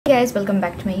guys, welcome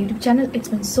back to my YouTube channel. It's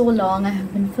been so long I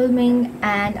have been filming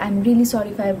and I'm really sorry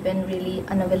if I've been really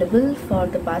unavailable for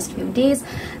the past few days.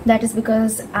 That is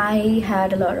because I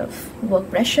had a lot of work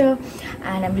pressure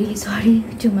and I'm really sorry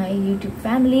to my YouTube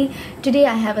family. Today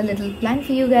I have a little plan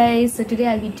for you guys. So today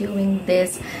I'll be doing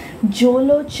this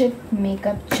Jolochip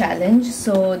makeup challenge.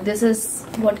 So this is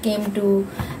what came to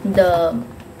the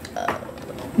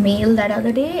mail that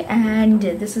other day, and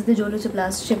this is the Jolochip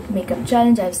last chip makeup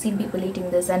challenge. I've seen people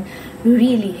eating this and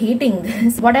really hating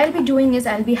this. What I'll be doing is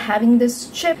I'll be having this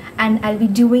chip and I'll be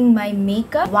doing my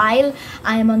makeup while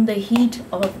I am on the heat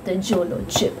of the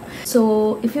Jolochip.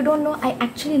 So if you don't know, I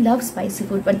actually love spicy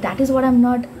food, but that is what I'm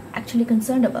not actually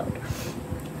concerned about.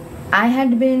 I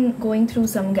had been going through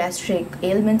some gastric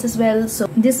ailments as well, so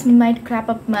this might crap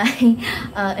up my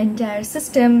entire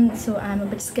system, so I'm a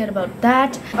bit scared about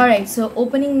that. Alright, so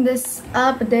opening this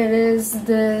up, there is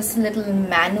this little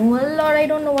manual, or I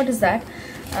don't know what is that,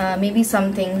 maybe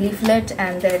something leaflet,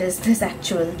 and there is this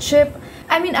actual chip.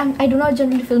 I mean, I do not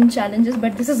generally film challenges,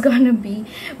 but this is gonna be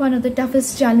one of the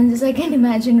toughest challenges I can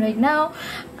imagine right now.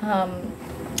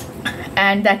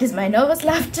 And that is my nervous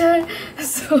laughter.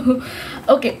 So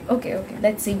okay,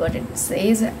 let's see what it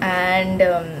says. And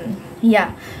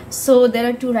yeah, so there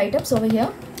are two write-ups over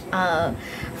here.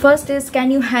 First is,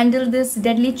 can you handle this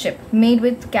deadly chip made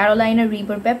with Carolina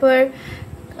Reaper pepper,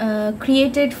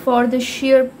 created for the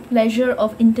sheer pleasure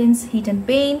of intense heat and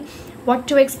pain? What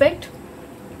to expect?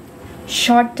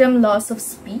 Short-term loss of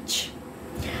speech,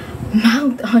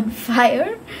 mouth on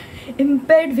fire,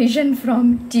 impaired vision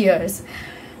from tears,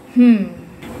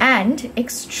 and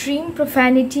extreme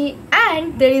profanity,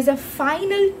 and there is a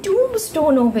final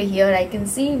tombstone over here I can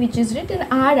see, which is written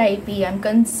RIP. I'm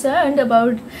concerned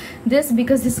about this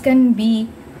because this can be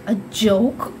a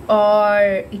joke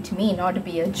or it may not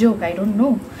be a joke, I don't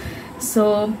know.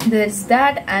 So there's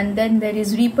that, and then there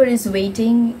is Reaper is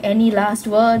waiting. Any last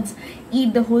words?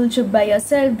 Eat the whole chip by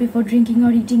yourself before drinking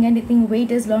or eating anything.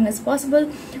 Wait as long as possible.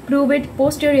 Prove it.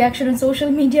 Post your reaction on social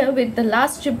media with the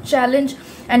last chip challenge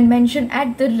and mention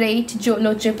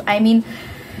 @Jolochip. I mean,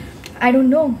 I don't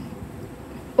know.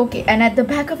 Okay, and at the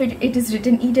back of it, it is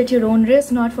written, eat at your own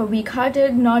risk, not for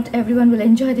weak-hearted. Not everyone will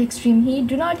enjoy the extreme heat.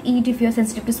 Do not eat if you're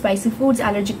sensitive to spicy foods,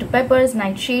 allergic to peppers,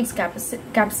 nightshades,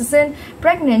 capsaicin,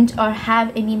 pregnant, or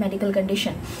have any medical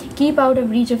condition. Keep out of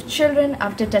reach of children.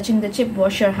 After touching the chip,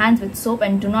 wash your hands with soap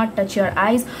and do not touch your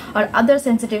eyes or other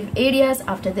sensitive areas.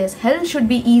 After this, hell should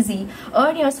be easy.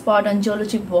 Earn your spot on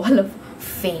Jolochip Wall of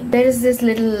Fame. There is this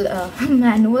little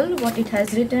manual. What it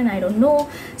has written, I don't know.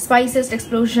 Spiciest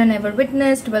explosion ever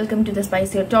witnessed. Welcome to the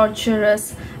spicy or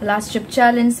torturous last chip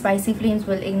challenge. Spicy flames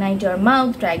will ignite your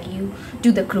mouth, drag you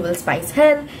to the cruel spice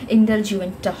hell, indulge you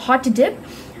into hot dip,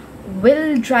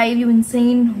 will drive you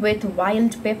insane with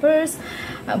wild peppers.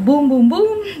 Boom boom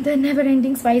boom, the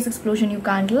never-ending spice explosion you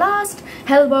can't last.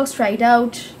 Hellbox, try it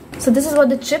out. So this is what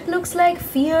the chip looks like.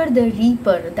 Fear the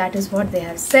Reaper, that is what they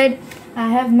have said. I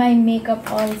have my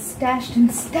makeup all stashed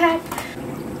and stacked.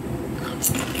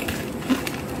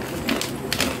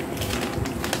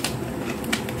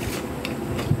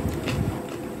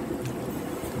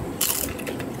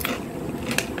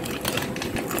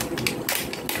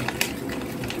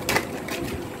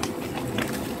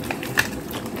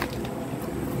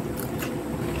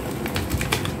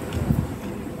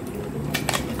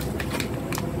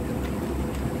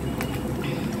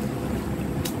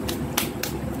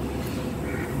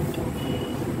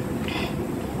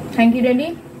 Thank you,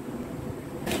 Daddy.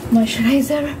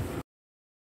 Moisturizer.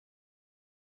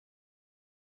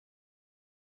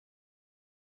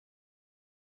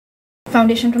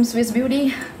 Foundation from Swiss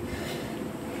Beauty.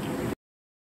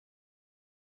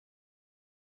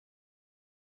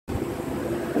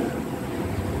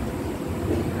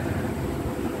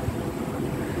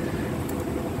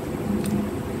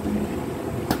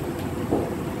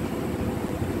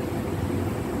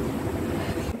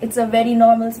 It's a very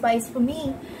normal spice for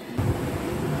me.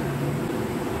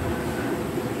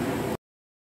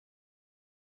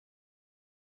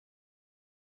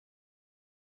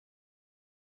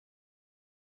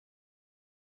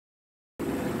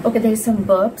 Okay, there is some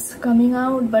burps coming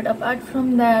out, but apart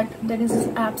from that, there is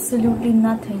absolutely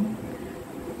nothing.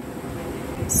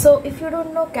 So if you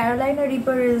don't know, Carolina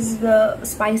Reaper is the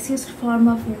spiciest form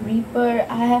of Reaper.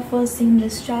 I have first seen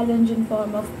this challenge in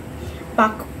form of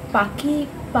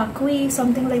Pakwi,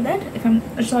 something like that. If I'm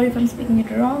sorry if I'm speaking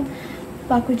it wrong.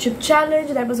 Pakwi chip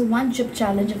challenge. That was a one chip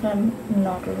challenge if I'm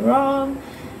not wrong.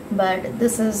 But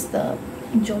this is the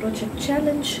Jolochip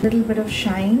challenge. Little bit of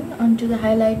shine onto the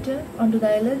highlighter, onto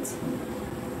the eyelids.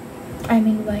 I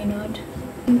mean, why not?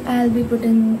 I'll be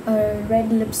putting a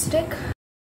red lipstick.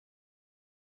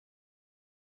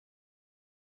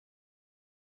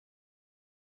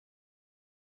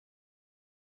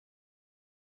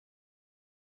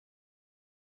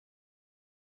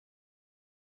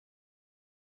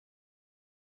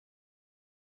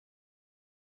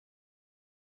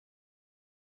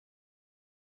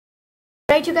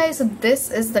 Right, you guys, so this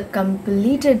is the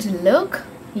completed look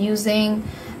using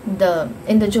the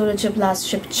Jolochip last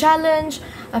chip challenge.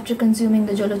 After consuming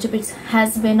the Jolochip, it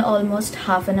has been almost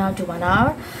half an hour to 1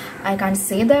 hour. I can't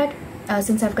say that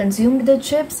since I've consumed the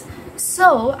chips,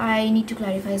 so I need to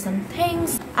clarify some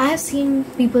things. I have seen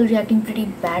people reacting pretty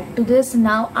bad to this.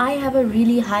 Now I have a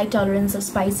really high tolerance of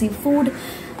spicy food.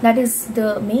 That is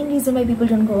the main reason why people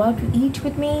don't go out to eat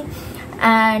with me.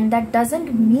 And that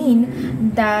doesn't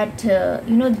mean that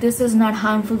you know, this is not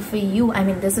harmful for you. I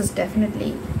mean, this is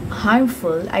definitely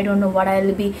harmful. I don't know what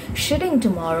I'll be shitting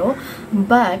tomorrow,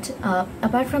 but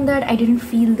apart from that, I didn't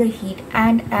feel the heat.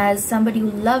 And as somebody who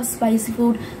loves spicy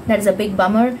food, that is a big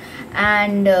bummer.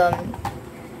 And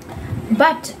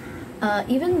but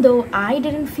even though I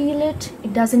didn't feel it,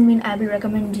 it doesn't mean I will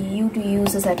recommend you to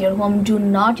use this at your home. Do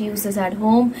not use this at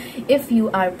home if you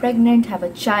are pregnant, have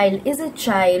a child, is a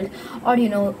child, or you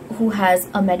know, who has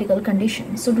a medical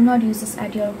condition. So do not use this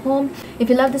at your home. If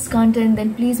you love this content,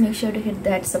 then please make sure to hit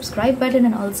that subscribe button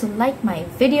and also like my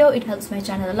video. It helps my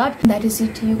channel a lot. That is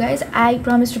it, you guys. I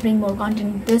promise to bring more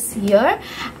content this year,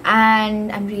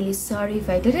 and I'm really sorry if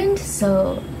I didn't.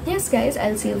 So yes guys,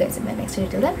 I'll see you guys in my next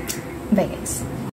video. Till then, bye guys.